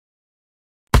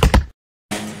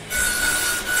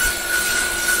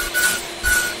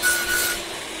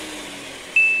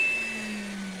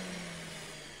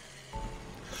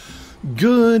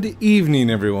Good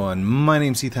evening, everyone. My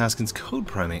name's Heath Haskins, Code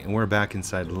Primate, and we're back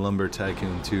inside Lumber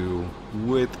Tycoon 2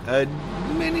 with a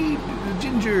mini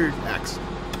ginger axe.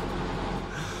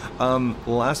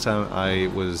 Last time I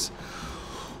was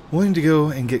wanting to go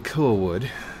and get koa wood,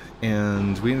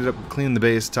 and we ended up cleaning the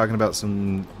base, talking about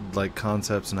some like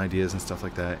concepts and ideas and stuff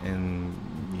like that, and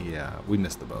yeah, we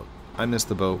missed the boat. I missed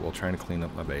the boat while trying to clean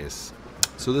up my base.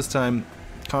 So this time,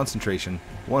 concentration,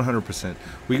 100%.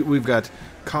 We've got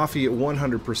coffee at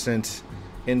 100%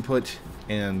 input,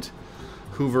 and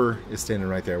Hoover is standing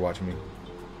right there watching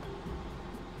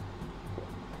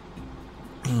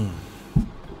me.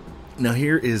 Now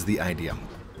here is the idea.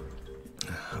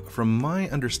 From my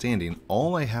understanding,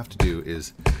 all I have to do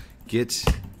is get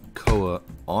koa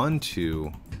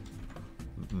onto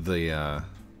the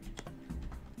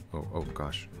oh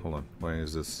gosh, hold on. Why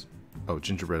is this? Oh,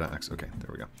 gingerbread axe. Okay, there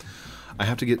we go. I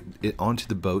have to get it onto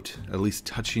the boat, at least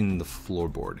touching the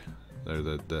floorboard, or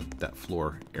that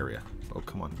floor area. Oh,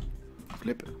 come on,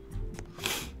 flip it.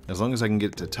 As long as I can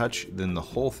get it to touch, then the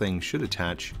whole thing should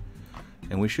attach,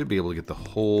 and we should be able to get the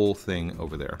whole thing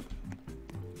over there.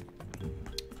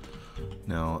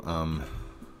 Now,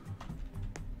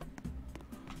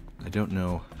 I don't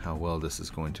know how well this is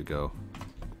going to go,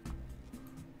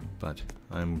 but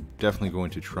I'm definitely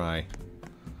going to try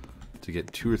to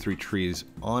get 2 or 3 trees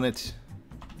on it.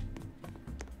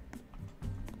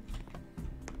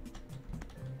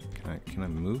 Can I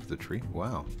move the tree?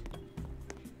 Wow.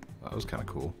 That was kind of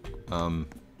cool.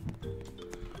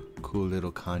 Cool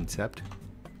little concept.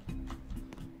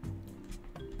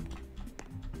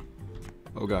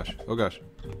 Oh gosh, oh gosh.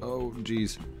 Oh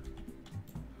geez.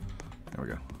 There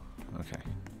we go. Okay.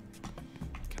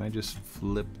 Can I just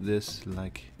flip this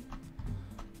like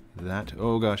that?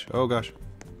 Oh gosh, oh gosh.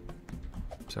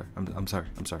 Sorry, I'm sorry.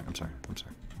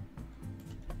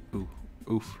 Ooh,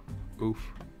 oof, oof.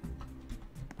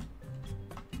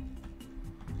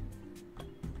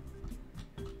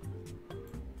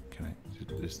 Can I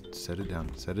just set it down,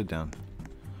 and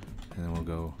then we'll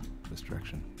go this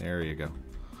direction. There you go.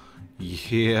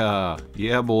 Yeah,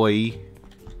 yeah, boy.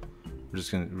 We're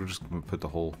just gonna put the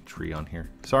whole tree on here.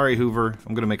 Sorry, Hoover.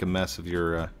 I'm gonna make a mess of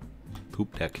your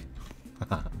poop deck.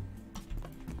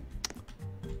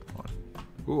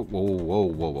 Whoa, whoa, whoa,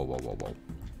 whoa, whoa, whoa, whoa, whoa.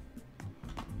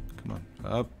 Come on,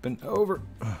 up and over.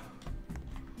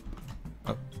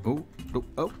 Up, oh, oh,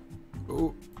 oh,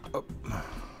 oh, up.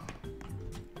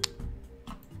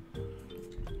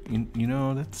 You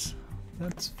know, that's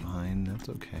fine, that's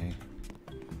okay.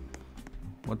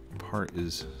 What part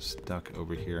is stuck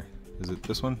over here? Is it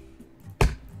this one?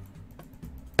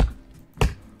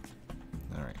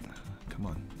 Alright, come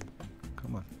on,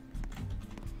 come on.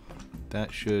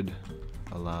 That should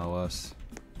allow us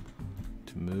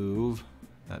to move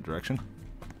that direction.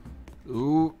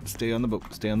 Ooh, stay on the boat,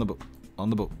 stay on the boat, on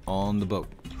the boat, on the boat.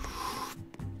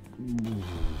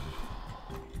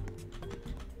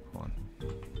 Hold on.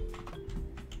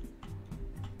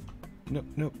 Nope,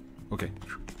 nope. Okay,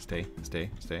 stay, stay,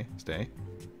 stay, stay.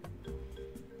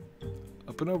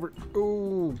 Up and over.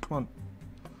 Ooh, come on.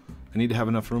 I need to have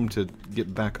enough room to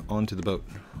get back onto the boat.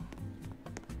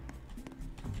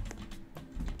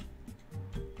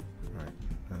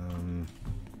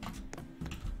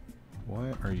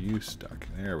 Why are you stuck?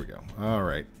 There we go. All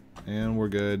right, and we're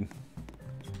good.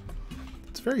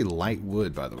 It's very light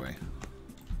wood, by the way.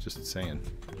 Just saying.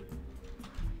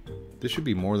 This should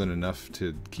be more than enough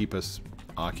to keep us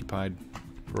occupied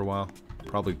for a while.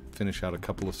 Probably finish out a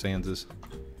couple of stanzas.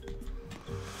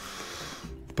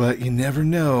 But you never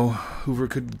know. Hoover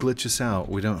could glitch us out.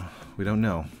 We don't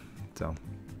know. So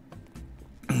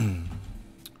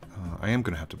I am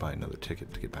gonna have to buy another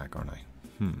ticket to get back, aren't I?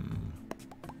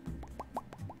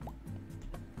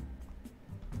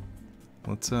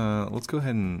 Let's go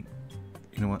ahead and,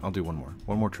 you know what, I'll do one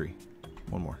more tree,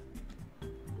 one more.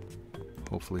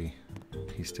 Hopefully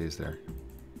he stays there.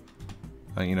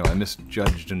 You know, I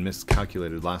misjudged and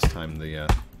miscalculated last time the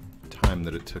time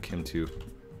that it took him to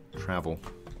travel.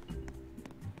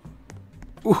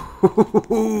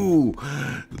 Ooh,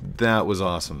 that was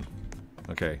awesome.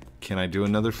 Okay, can I do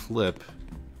another flip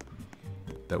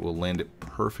that will land it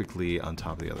perfectly on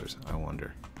top of the others? I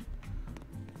wonder.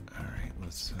 All right,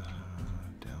 let's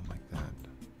down like that.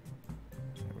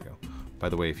 There we go. By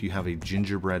the way, if you have a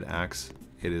gingerbread axe,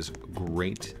 it is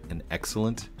great and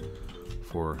excellent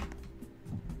for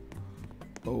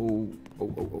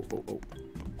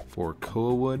for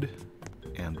koa wood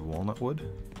and walnut wood.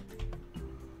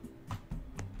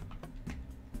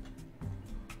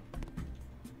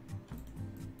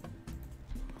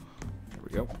 There we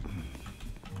go.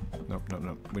 Nope, nope,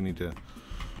 nope. We need to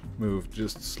move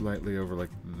just slightly over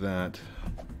like that.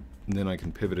 And then I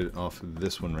can pivot it off of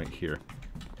this one right here.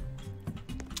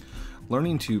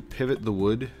 Learning to pivot the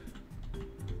wood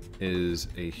is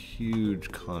a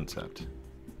huge concept.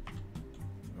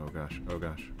 Oh gosh, oh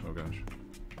gosh, oh gosh.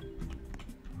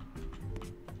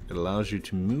 It allows you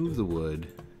to move the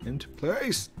wood into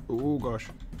place. Oh gosh.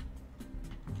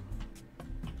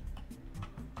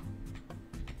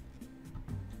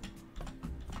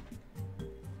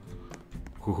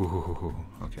 Ooh,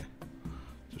 okay.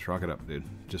 Just rock it up, dude.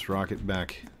 Just rock it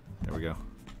back. There we go.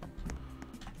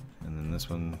 And then this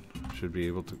one should be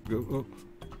able to go. Oh,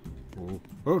 oh,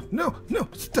 oh no, no,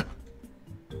 stop.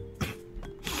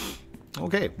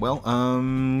 Okay, well,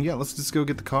 yeah, let's just go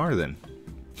get the car then.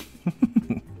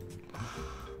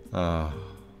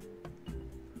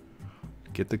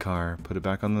 Get the car, put it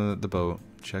back on the boat,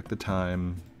 check the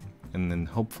time, and then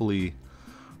hopefully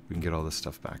we can get all this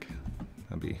stuff back.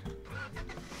 That'd be,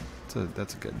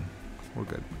 that's good. We're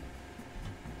good.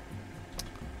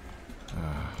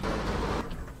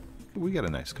 We got a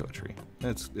nice coat tree.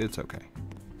 It's okay.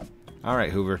 All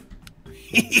right, Hoover.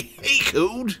 Hey,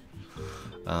 Code.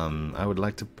 I would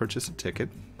like to purchase a ticket.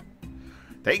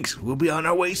 Thanks. We'll be on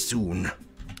our way soon.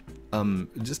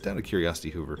 Just out of curiosity,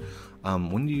 Hoover,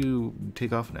 when do you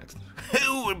take off next?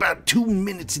 Oh, about 2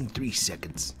 minutes and 3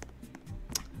 seconds.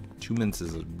 2 minutes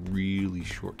is a really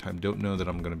short time. Don't know that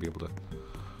I'm going to be able to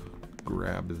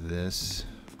grab this.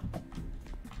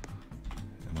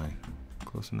 Am I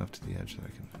close enough to the edge that I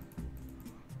can?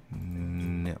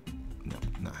 No, no,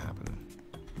 not happening.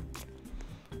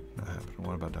 Not happening.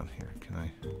 What about down here? Can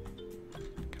I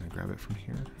grab it from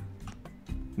here?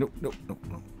 Nope, nope, nope,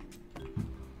 nope.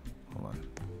 Hold on.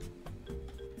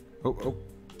 Oh, oh.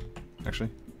 Actually.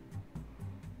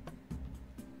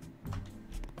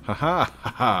 Ha ha ha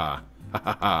ha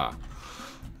ha ha.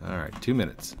 All right, 2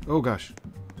 minutes. Oh gosh.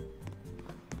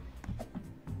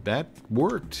 That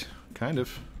worked, kind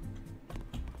of.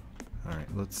 All right,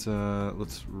 let's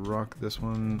rock this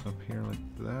one up here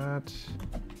like that.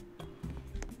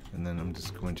 And then I'm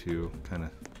just going to kind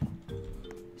of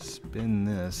spin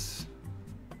this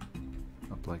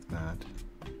up like that.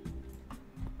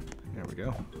 There we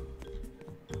go.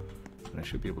 And I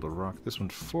should be able to rock this one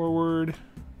forward.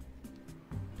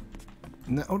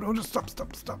 No, oh no, just stop,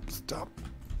 stop, stop, stop.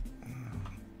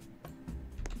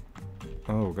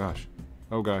 Oh gosh.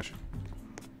 Oh gosh.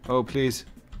 Oh please.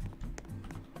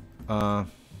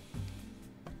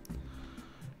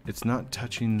 It's not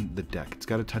touching the deck. It's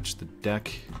got to touch the deck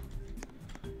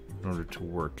in order to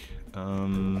work.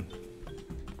 Oh,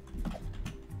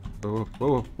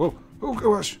 whoa, whoa, oh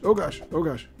gosh, oh gosh, oh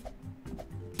gosh.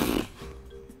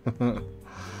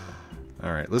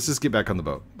 All right, let's just get back on the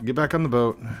boat. Get back on the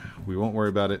boat. We won't worry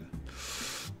about it.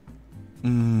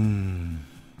 I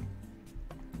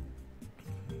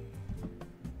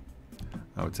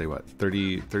would say what,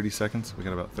 30 seconds? We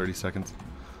got about 30 seconds.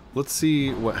 Let's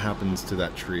see what happens to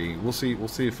that tree. We'll see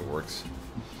if it works.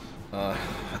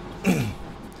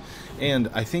 And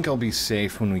I think I'll be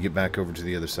safe when we get back over to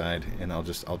the other side, and I'll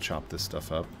chop this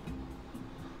stuff up.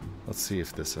 Let's see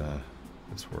if this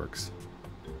works.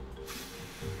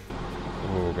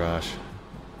 Oh gosh.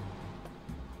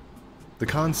 The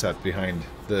concept behind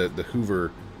the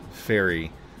Hoover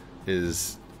ferry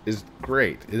is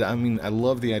great. I mean, I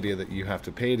love the idea that you have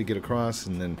to pay to get across,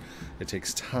 and then it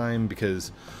takes time,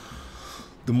 because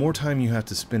the more time you have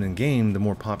to spend in game, the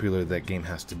more popular that game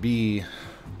has to be,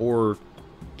 or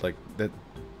like that.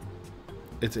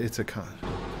 It's a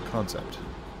concept.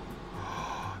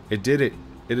 It did it.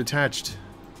 It attached.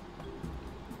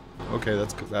 Okay,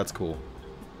 that's cool.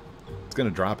 It's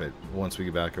gonna drop it once we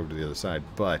get back over to the other side,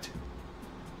 but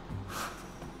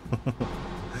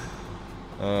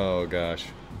oh gosh.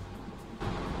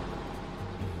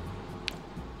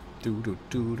 Do do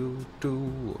do do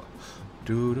do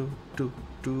do do do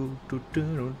do do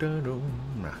do do do.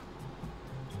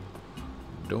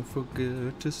 Don't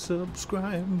forget to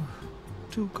subscribe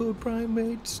to Code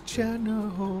Primate's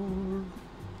channel.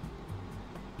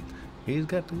 He's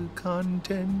got the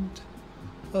content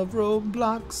of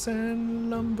Roblox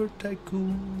and Lumber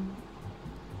Tycoon.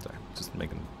 Sorry, just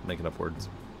making up words.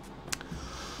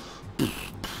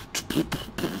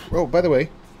 Oh, by the way,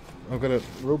 I've got a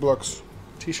Roblox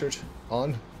t-shirt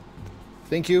on.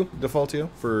 Thank you, Defaultio,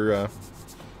 for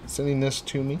sending this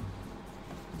to me.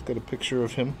 It's got a picture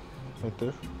of him right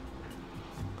there.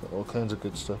 Got all kinds of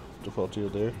good stuff.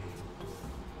 Defaultio there.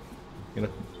 You know,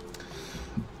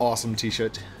 awesome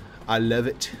t-shirt. I love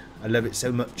it. I love it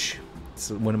so much.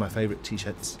 It's one of my favorite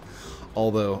t-shirts.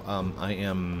 Although I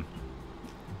am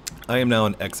now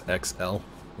an XXL,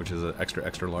 which is an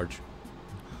extra large.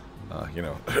 You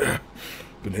know,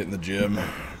 Been hitting the gym,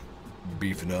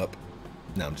 beefing up.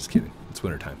 No, I'm just kidding. It's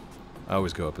wintertime. I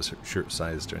always go up a shirt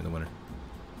size during the winter.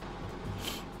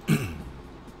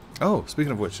 Oh,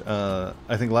 speaking of which, I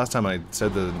think last time I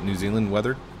said the New Zealand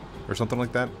weather or something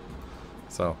like that.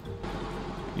 So,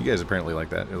 you guys apparently like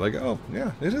that. You're like, oh,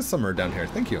 yeah, it is summer down here.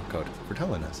 Thank you, Code, for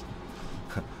telling us.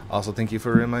 Also, thank you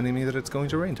for reminding me that it's going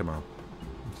to rain tomorrow.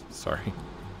 Sorry.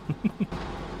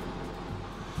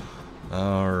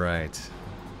 Alright.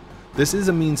 This is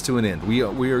a means to an end. We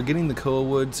are getting the koa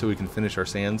wood so we can finish our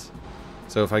sands.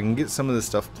 So if I can get some of this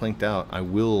stuff planked out, I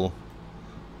will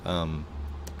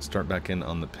start back in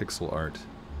on the pixel art.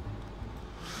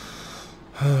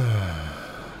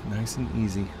 Nice and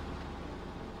easy.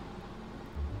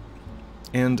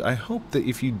 And I hope that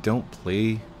if you don't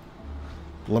play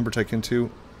Lumber Tycoon 2,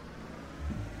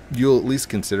 you'll at least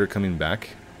consider coming back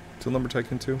to Lumber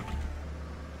Tycoon 2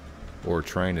 or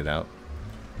trying it out,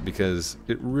 because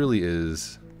it really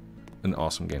is an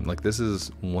awesome game. Like, this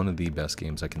is one of the best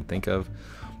games I can think of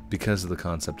because of the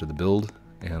concept of the build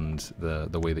and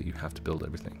the way that you have to build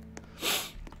everything.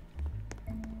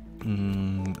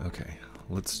 Okay,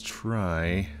 let's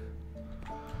try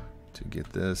to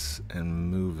get this and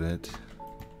move it.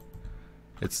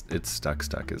 It's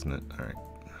stuck, isn't it? All right.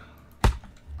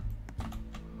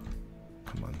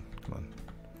 Come on.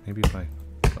 Maybe if I...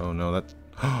 Oh no, that...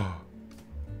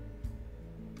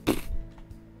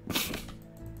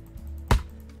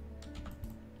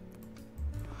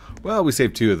 Well, we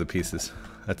saved 2 of the pieces.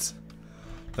 That's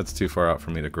too far out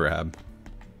for me to grab.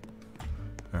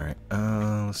 All right.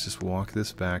 Let's just walk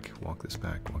this back. Walk this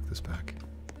back.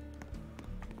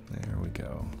 There we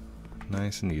go.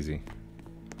 Nice and easy.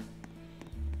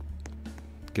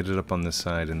 Get it up on this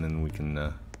side, and then we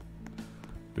can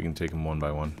take them one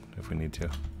by one if we need to.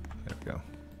 There we go.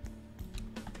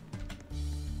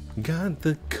 Got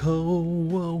the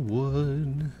koa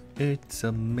wood. It's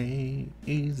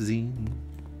amazing.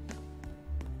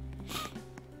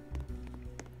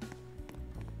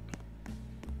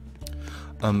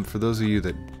 For those of you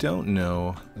that don't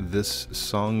know, this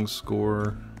song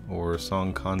score or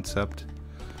song concept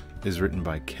is written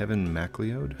by Kevin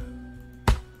MacLeod.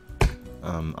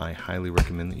 I highly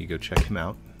recommend that you go check him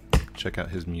out. Check out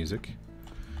his music.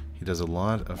 He does a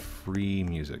lot of free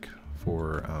music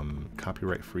for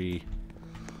copyright-free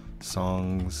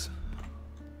songs.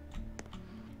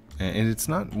 And it's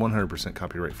not 100%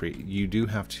 copyright-free. You do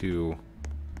have to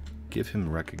give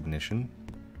him recognition.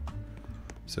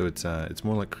 So it's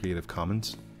more like Creative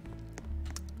Commons.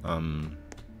 I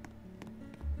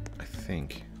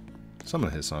think some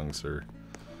of his songs are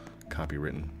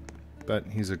copywritten, but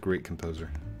he's a great composer.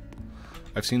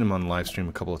 I've seen him on live stream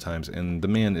a couple of times, and the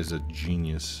man is a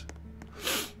genius.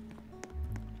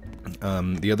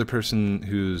 The other person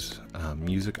whose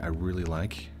music I really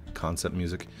like, concept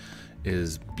music,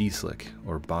 is B-Slick,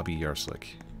 or Bobby Yarslick,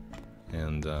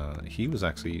 and he was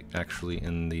actually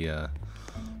in the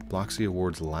Bloxy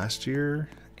Awards last year,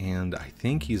 and I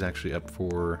think he's actually up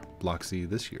for Bloxy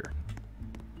this year.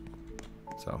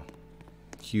 So,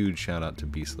 huge shout out to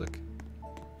B-Slick.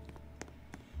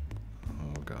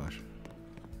 Oh gosh.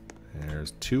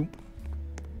 There's 2.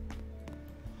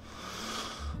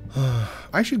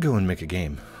 I should go and make a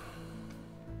game.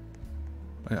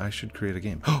 I should create a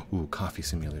game. Ooh, Coffee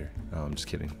Simulator. Oh, I'm just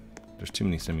kidding. There's too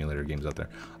many simulator games out there.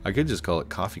 I could just call it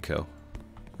Coffee Co.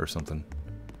 or something.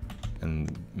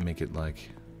 And make it like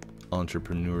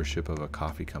entrepreneurship of a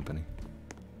coffee company.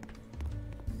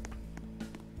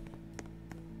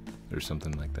 Or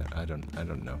something like that. I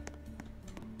don't know.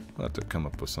 I'll have to come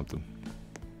up with something.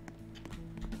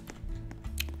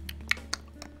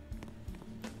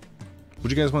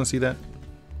 Would you guys want to see that?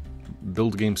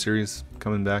 Build game series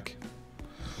coming back?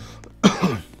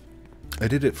 I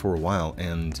did it for a while,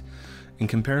 and in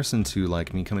comparison to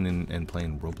like me coming in and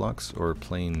playing Roblox or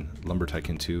playing Lumber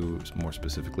Tycoon 2 more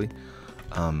specifically,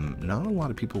 not a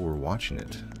lot of people were watching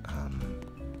it.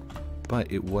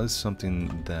 But it was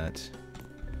something that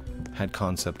had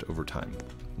concept over time.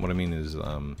 What I mean is,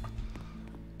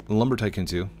 Lumber Tycoon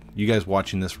 2, you guys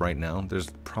watching this right now,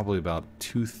 there's probably about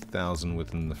 2,000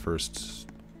 within the first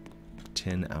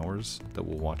 10 hours that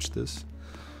will watch this,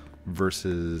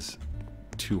 versus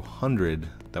 200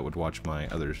 that would watch my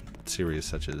other series,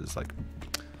 such as like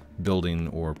building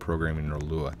or programming or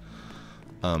Lua.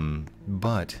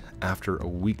 But after a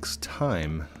week's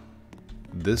time,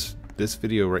 this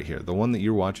video right here, the one that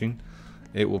you're watching,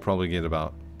 it will probably get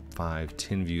about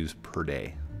 5-10 views per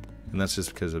day, and that's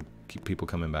just because of people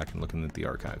coming back and looking at the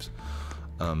archives.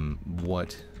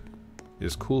 What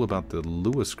is cool about the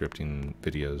Lua scripting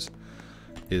videos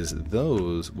is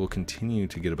those will continue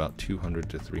to get about 200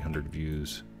 to 300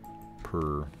 views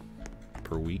per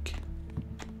week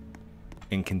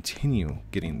and continue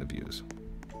getting the views.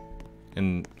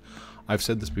 And I've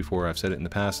said this before, I've said it in the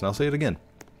past, and I'll say it again.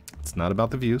 It's not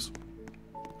about the views,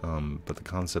 but the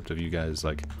concept of you guys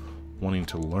like wanting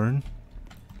to learn,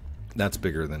 that's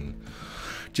bigger than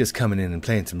just coming in and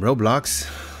playing some Roblox.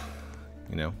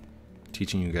 You know,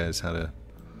 teaching you guys how to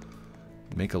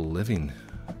make a living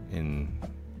in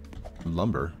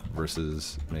lumber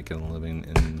versus making a living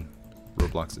in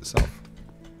Roblox itself.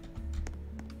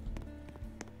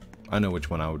 I know which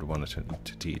one I would want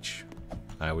to teach.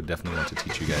 I would definitely want to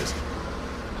teach you guys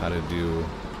how to do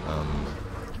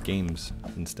games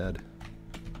instead.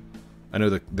 I know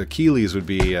the Keeleys would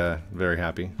be very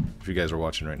happy if you guys are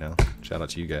watching right now. Shout out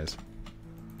to you guys.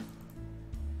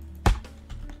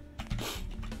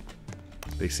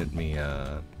 They sent me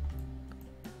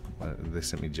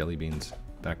jelly beans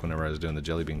back whenever I was doing the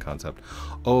jelly bean concept.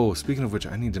 Oh, speaking of which,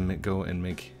 I need to go and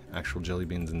make actual jelly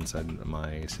beans inside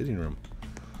my sitting room.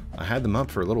 I had them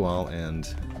up for a little while and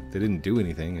they didn't do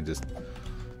anything. I just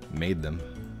made them,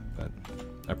 but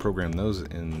I programmed those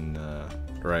in,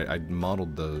 or I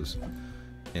modeled those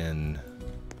in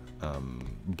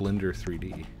Blender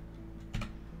 3D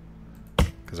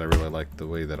because I really liked the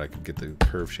way that I could get the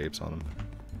curve shapes on them.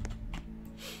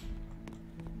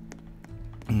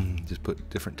 Just put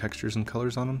different textures and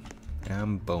colors on them,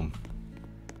 and boom,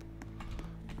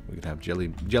 we could have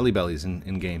jelly bellies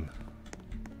in game.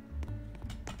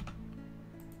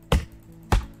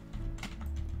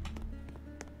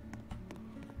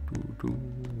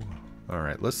 All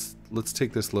right, let's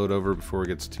take this load over before it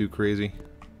gets too crazy.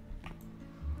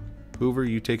 Hoover,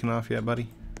 you taking off yet, buddy?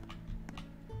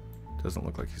 Doesn't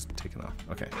look like he's taking off.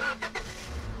 Okay.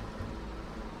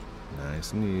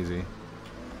 Nice and easy.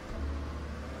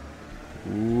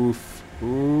 Oof,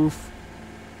 oof.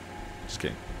 Just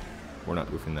kidding. We're not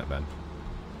oofing that bad.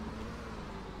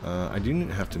 I do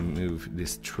have to move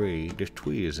this tree. This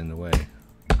tree is in the way.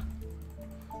 2,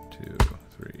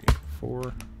 3,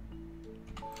 4.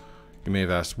 You may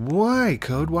have asked, why,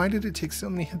 Code? Why did it take so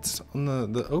many hits on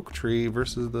the oak tree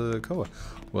versus the koa?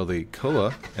 Well, the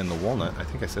koa and the walnut, I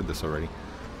think I said this already,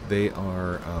 they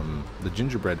are, the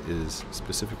gingerbread is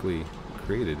specifically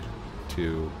created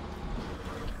to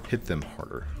hit them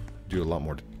harder, do a lot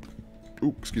more,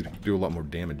 do a lot more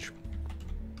damage.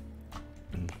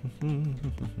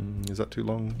 Is that too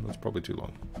long? That's probably too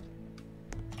long.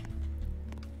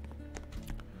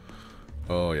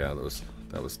 Oh yeah,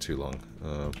 that was too long.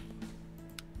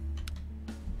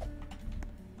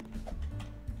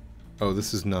 Oh,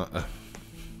 this is not a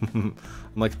I'm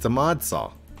like, it's a mod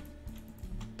saw.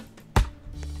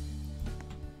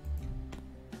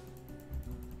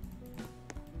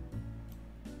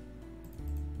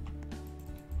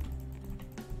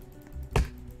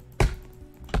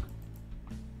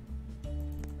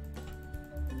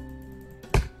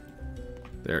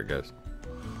 There it goes.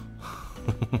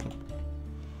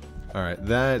 All right,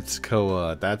 that's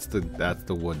koa. That's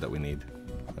the wood that we need.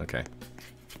 Okay.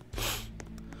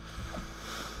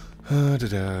 That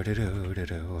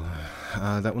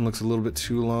one looks a little bit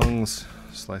too long. Let's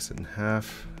slice it in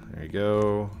half. There you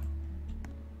go.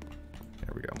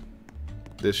 There we go.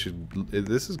 This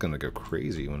is gonna go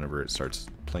crazy whenever it starts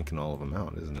planking all of them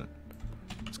out, isn't it?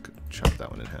 Let's chop that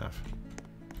one in half.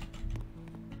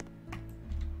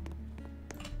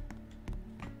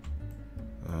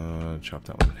 Chop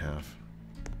that one in half.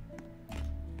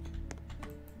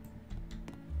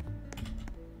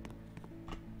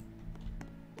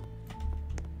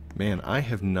 Man, I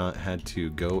have not had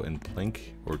to go and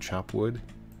plank or chop wood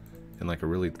in like a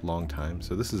really long time.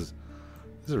 So this is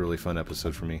a really fun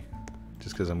episode for me,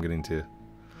 just because I'm getting to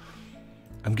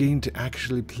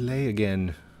actually play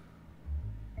again.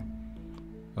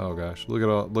 Oh gosh, look at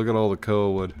all the koa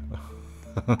wood.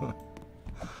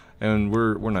 And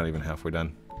we're not even halfway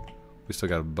done. We still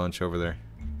got a bunch over there.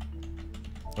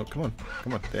 Oh, come on.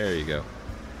 Come on. There you go.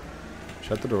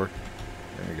 Shut the door.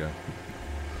 There you go.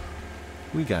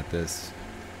 We got this.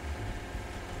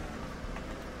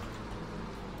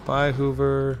 Bye,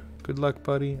 Hoover. Good luck,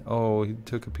 buddy. Oh, he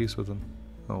took a piece with him.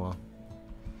 Oh, well.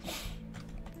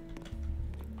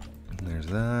 And there's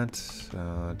that.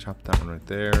 Chop that one right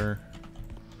there.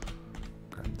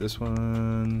 Grab this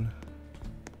one.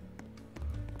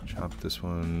 Chop this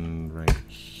one right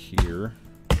here,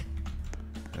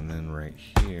 and then right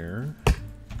here.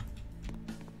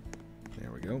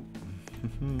 There we go.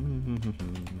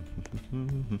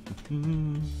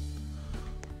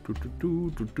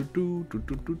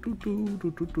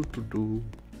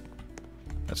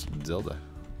 That's Zelda.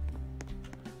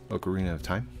 Ocarina of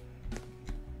Time.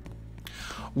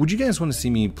 Would you guys want to see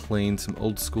me playing some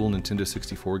old school Nintendo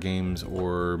 64 games,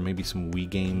 or maybe some Wii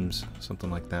games, something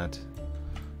like that?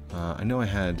 I know I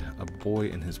had A Boy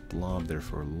and His Blob there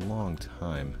for a long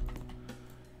time,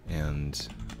 and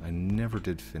I never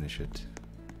did finish it.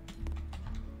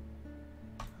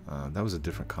 That was a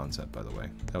different concept, by the way.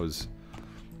 That was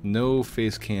no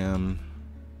face cam,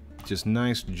 just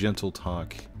nice, gentle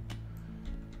talk,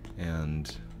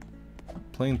 and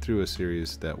playing through a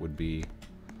series that would be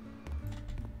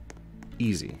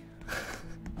easy.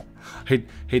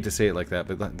 hate to say it like that,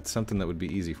 but that's something that would be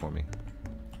easy for me.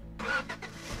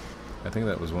 I think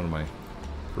that was one of my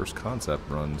first concept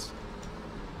runs.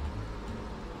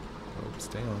 Oh,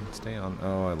 stay on, stay on.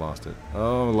 Oh, I lost it.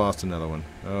 Oh, I lost another one.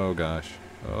 Oh, gosh.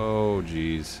 Oh,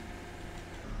 jeez.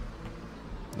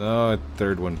 Oh,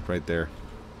 third one right there.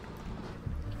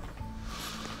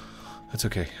 That's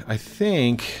okay. I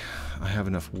think I have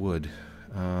enough wood.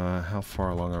 How far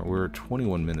along are we? We're at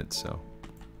 21 minutes, so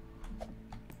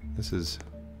this is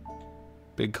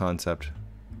big concept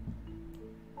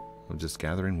of just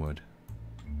gathering wood.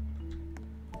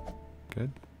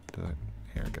 Good.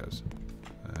 Here it goes.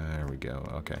 There we go.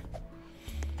 Okay.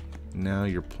 Now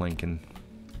you're planking.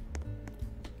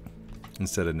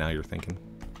 Instead of now you're thinking.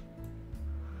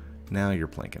 Now you're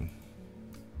planking.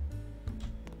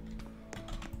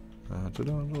 Drop,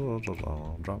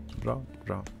 drop,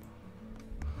 drop.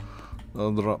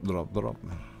 Oh, drop, drop, drop.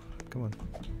 Come on.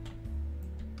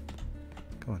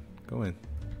 Come on. Go in.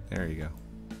 There you go.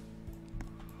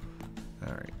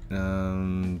 Alright.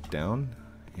 Down.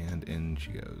 And in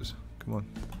she goes. Come on.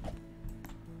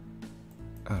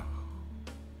 Oh.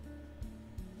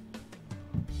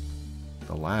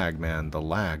 The lag, man. The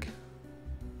lag.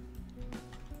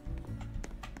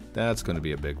 That's going to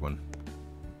be a big one.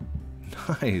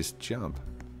 Nice jump.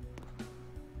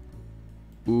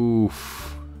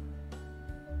 Oof.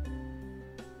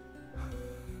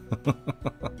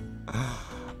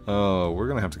 Oh, we're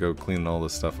going to have to go clean all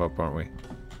this stuff up, aren't we?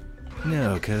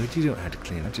 No, Code, you don't have to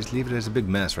clean it. Just leave it as a big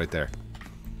mess right there.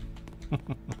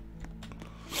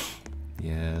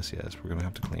 Yes, yes, we're going to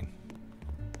have to clean.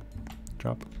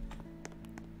 Drop.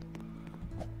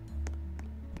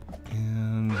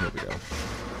 And here we go.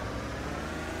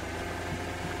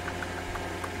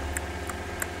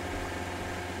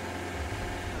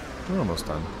 We're almost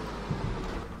done.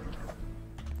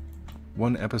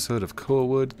 One episode of Koa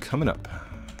Wood coming up.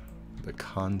 The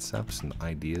concepts and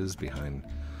ideas behind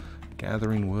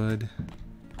gathering wood,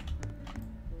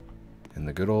 and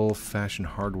the good old-fashioned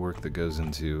hard work that goes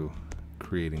into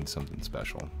creating something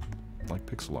special, like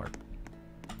pixel art.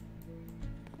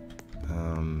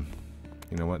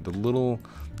 You know what? The little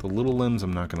limbs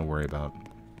I'm not going to worry about.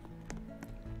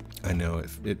 I know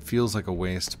it feels like a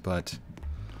waste, but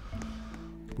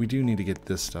we do need to get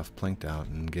this stuff planked out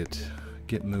and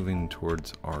get moving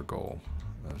towards our goal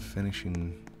of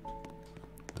finishing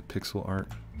the pixel art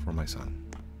for my son.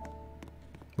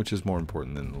 Which is more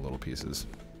important than the little pieces.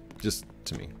 Just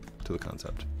to me, to the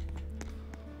concept.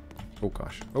 Oh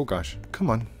gosh, come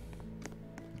on.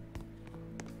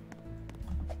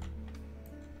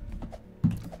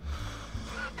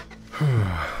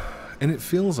 And it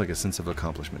feels like a sense of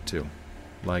accomplishment too.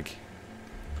 Like,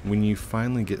 when you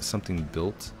finally get something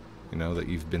built, you know, that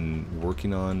you've been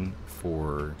working on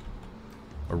for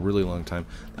a really long time.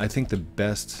 I think the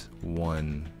best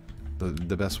one,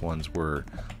 the best ones were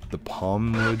the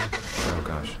Palmwood, oh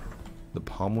gosh, the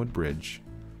Palmwood Bridge,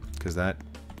 because that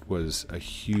was a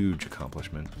huge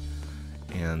accomplishment,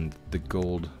 and the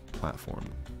gold platform,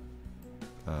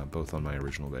 both on my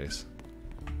original base.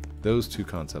 Those two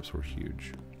concepts were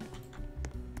huge.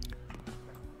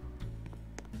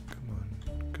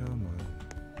 Come on.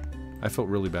 I felt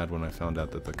really bad when I found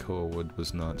out that the Koa wood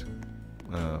was not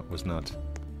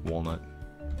walnut.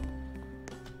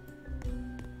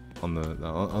 On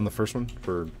the first one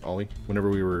for Ollie, whenever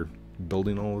we were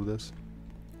building all of this.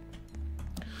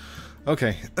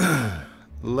 Okay,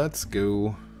 let's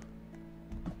go.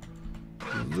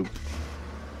 Zoop.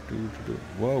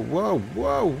 Whoa, whoa,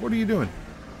 whoa! What are you doing?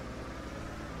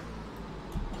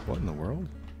 What in the world?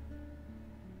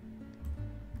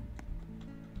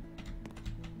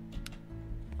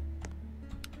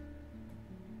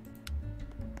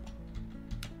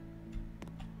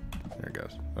 There it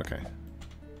goes. Okay.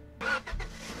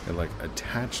 It like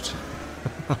attached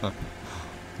the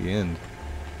end.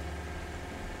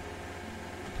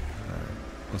 Alright,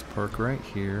 let's park right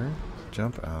here.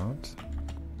 Jump out.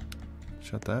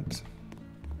 Shut that.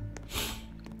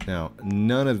 Now,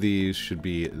 none of these should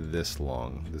be this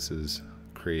long. This is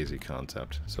crazy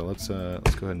concept. So let's go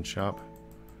ahead and chop,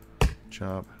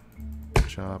 chop,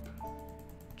 chop,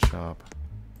 chop,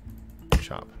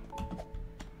 chop.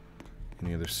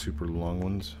 Any other super long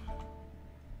ones?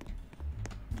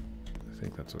 I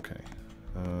think that's okay.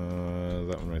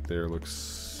 That one right there looks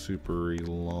super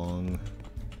long.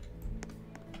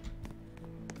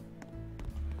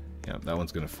 Yeah, that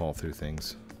one's gonna fall through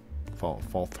things. Fall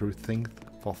through things.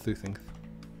 Fall through things.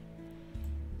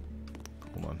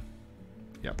 Hold on.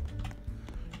 Yep.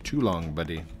 Too long,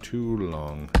 buddy. Too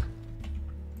long.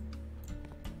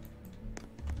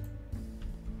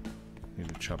 Need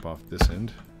to chop off this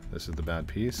end. This is the bad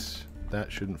piece.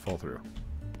 That shouldn't fall through.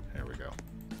 There we go.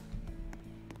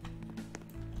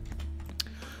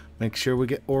 Make sure we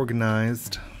get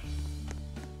organized.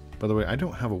 By the way, I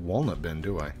don't have a walnut bin,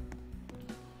 do I?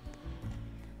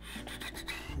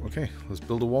 Okay, let's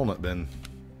build a walnut bin.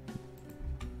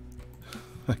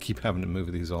 I keep having to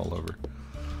move these all over.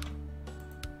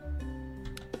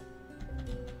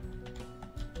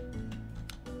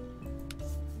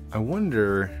 I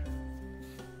wonder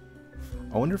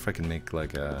if I can make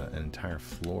like an entire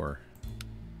floor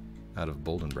out of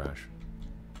Bolden Brash.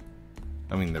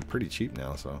 I mean, they're pretty cheap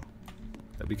now, so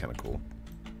that'd be kind of cool.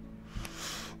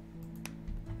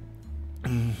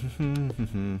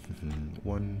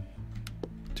 1,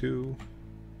 2,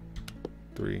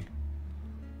 3.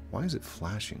 Why is it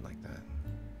flashing like that?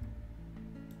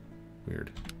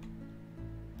 Weird.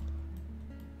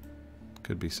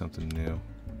 Could be something new.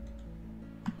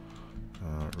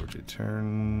 Rotate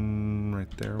turn right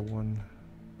there. 1,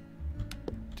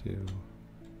 2,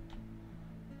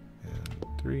 and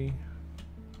 3.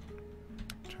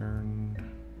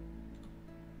 Turn.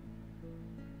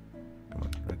 Come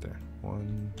on, right there.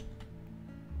 1,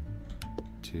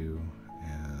 2,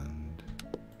 and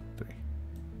 3.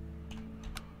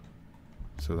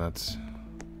 So that's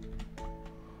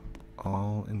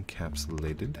all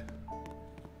encapsulated.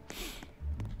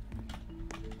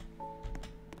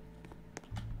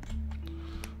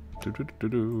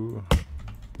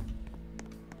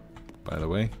 By the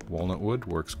way, walnut wood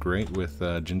works great with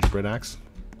gingerbread axe,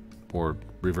 or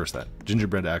reverse that.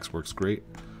 Gingerbread axe works great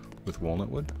with walnut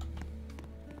wood.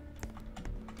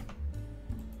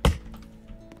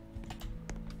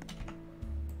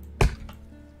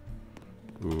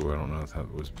 Ooh, I don't know if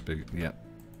that was big. Yeah,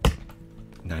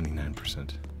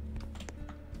 99%.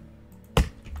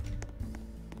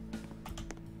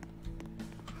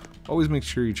 Always make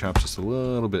sure you chop just a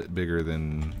little bit bigger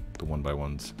than the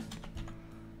 1x1s.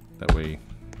 That way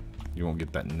you won't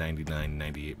get that 99,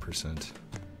 98%.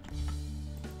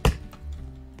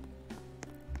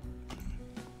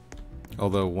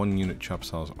 Although 1-unit chop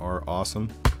saws are awesome,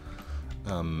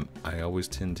 I always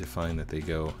tend to find that they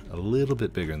go a little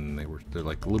bit bigger than they were. They're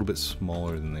like a little bit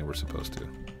smaller than they were supposed to.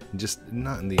 Just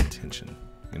not in the intention,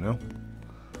 you know?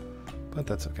 But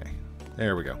that's okay.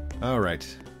 There we go. All right.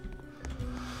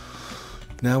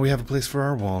 Now we have a place for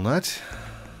our walnut.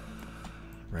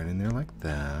 Right in there like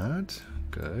that.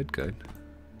 Good, good.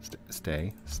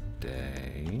 Stay,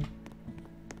 stay.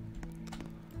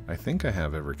 I think I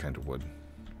have every kind of wood.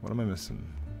 What am I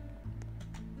missing?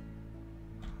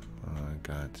 I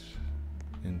got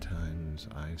end times,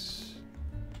 ice.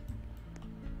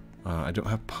 I don't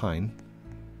have pine.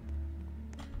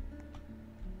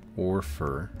 Or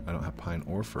fir. I don't have pine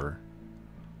or fir.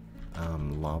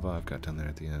 Lava I've got down there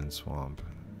at the end. Swamp.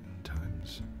 End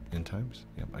times. End times?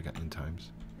 Yep, I got end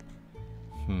times.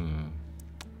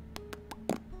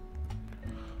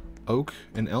 Oak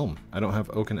and elm. I don't have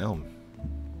oak and elm.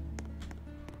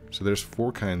 So there's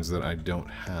 4 kinds that I don't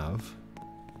have.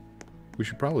 We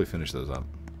should probably finish those up.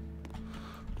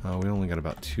 We only got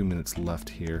about 2 minutes left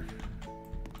here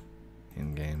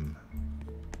in game.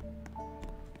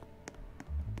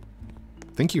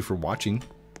 Thank you for watching,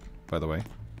 by the way.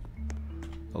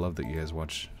 I love that you guys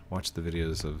watch the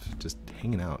videos of just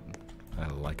hanging out. I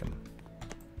like them.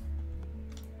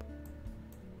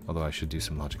 Although I should do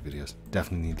some logic videos.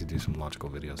 Definitely need to do some logical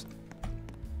videos.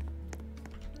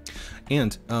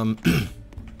 And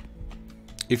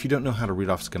if you don't know how to read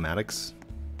off schematics,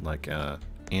 like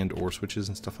and or switches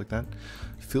and stuff like that,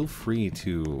 feel free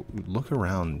to look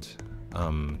around.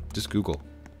 Just Google,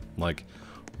 like,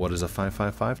 what is a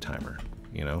 555 timer,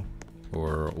 you know,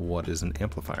 or what is an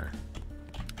amplifier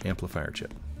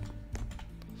chip.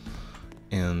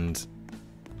 And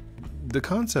the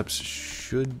concepts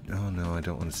should, oh no, I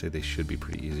don't want to say they should be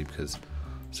pretty easy, because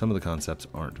some of the concepts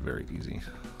aren't very easy,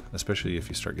 especially if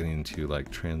you start getting into like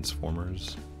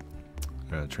transformers,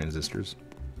 transistors,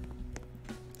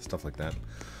 stuff like that.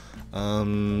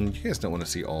 You guys don't want to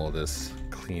see all of this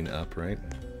clean up, right?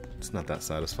 It's not that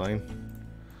satisfying.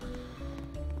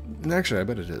 Actually, I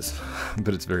bet it is.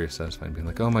 But it's very satisfying being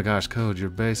like, oh my gosh, Code, your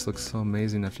base looks so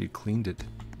amazing after you cleaned it.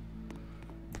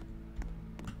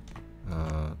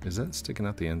 Is that sticking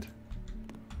out the end?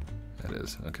 That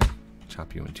is. Okay.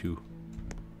 Chop you in two.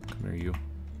 Come here, you.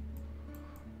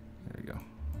 There you go.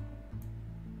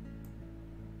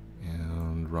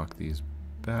 And rock these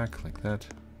back like that.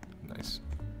 Nice.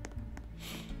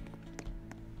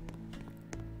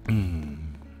 I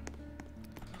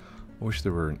wish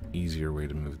there were an easier way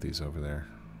to move these over there.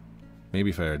 Maybe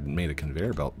if I had made a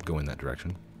conveyor belt go in that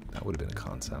direction, that would have been a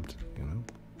concept, you know?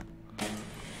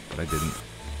 But I didn't.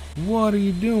 What are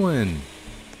you doing?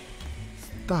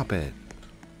 Stop it.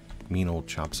 Mean old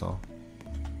chop saw.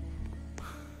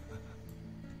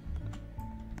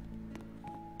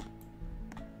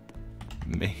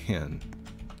 Man.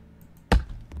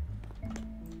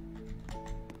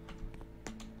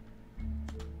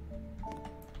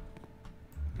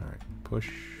 Alright, push.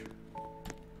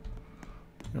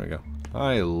 There we go.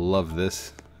 I love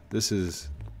this. This is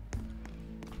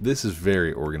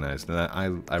very organized, and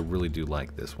I really do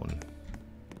like this one.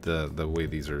 The way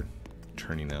these are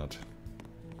turning out.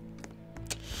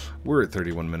 We're at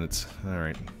 31 minutes.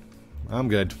 Alright. I'm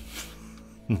good.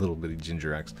 Little bitty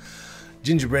ginger axe.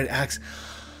 Gingerbread axe.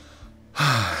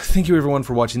 Thank you everyone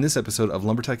for watching this episode of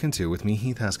Lumber Tycoon 2 with me,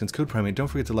 Heath Haskins, Code Primate. Don't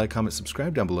forget to like, comment,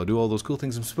 subscribe down below. Do all those cool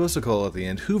things I'm supposed to call at the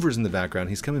end. Hoover's in the background.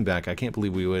 He's coming back. I can't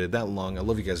believe we waited that long. I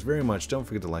love you guys very much. Don't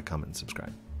forget to like, comment, and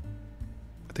subscribe.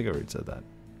 I think I already said that.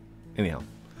 Anyhow,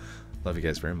 love you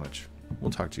guys very much.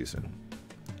 We'll talk to you soon.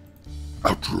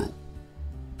 Outro.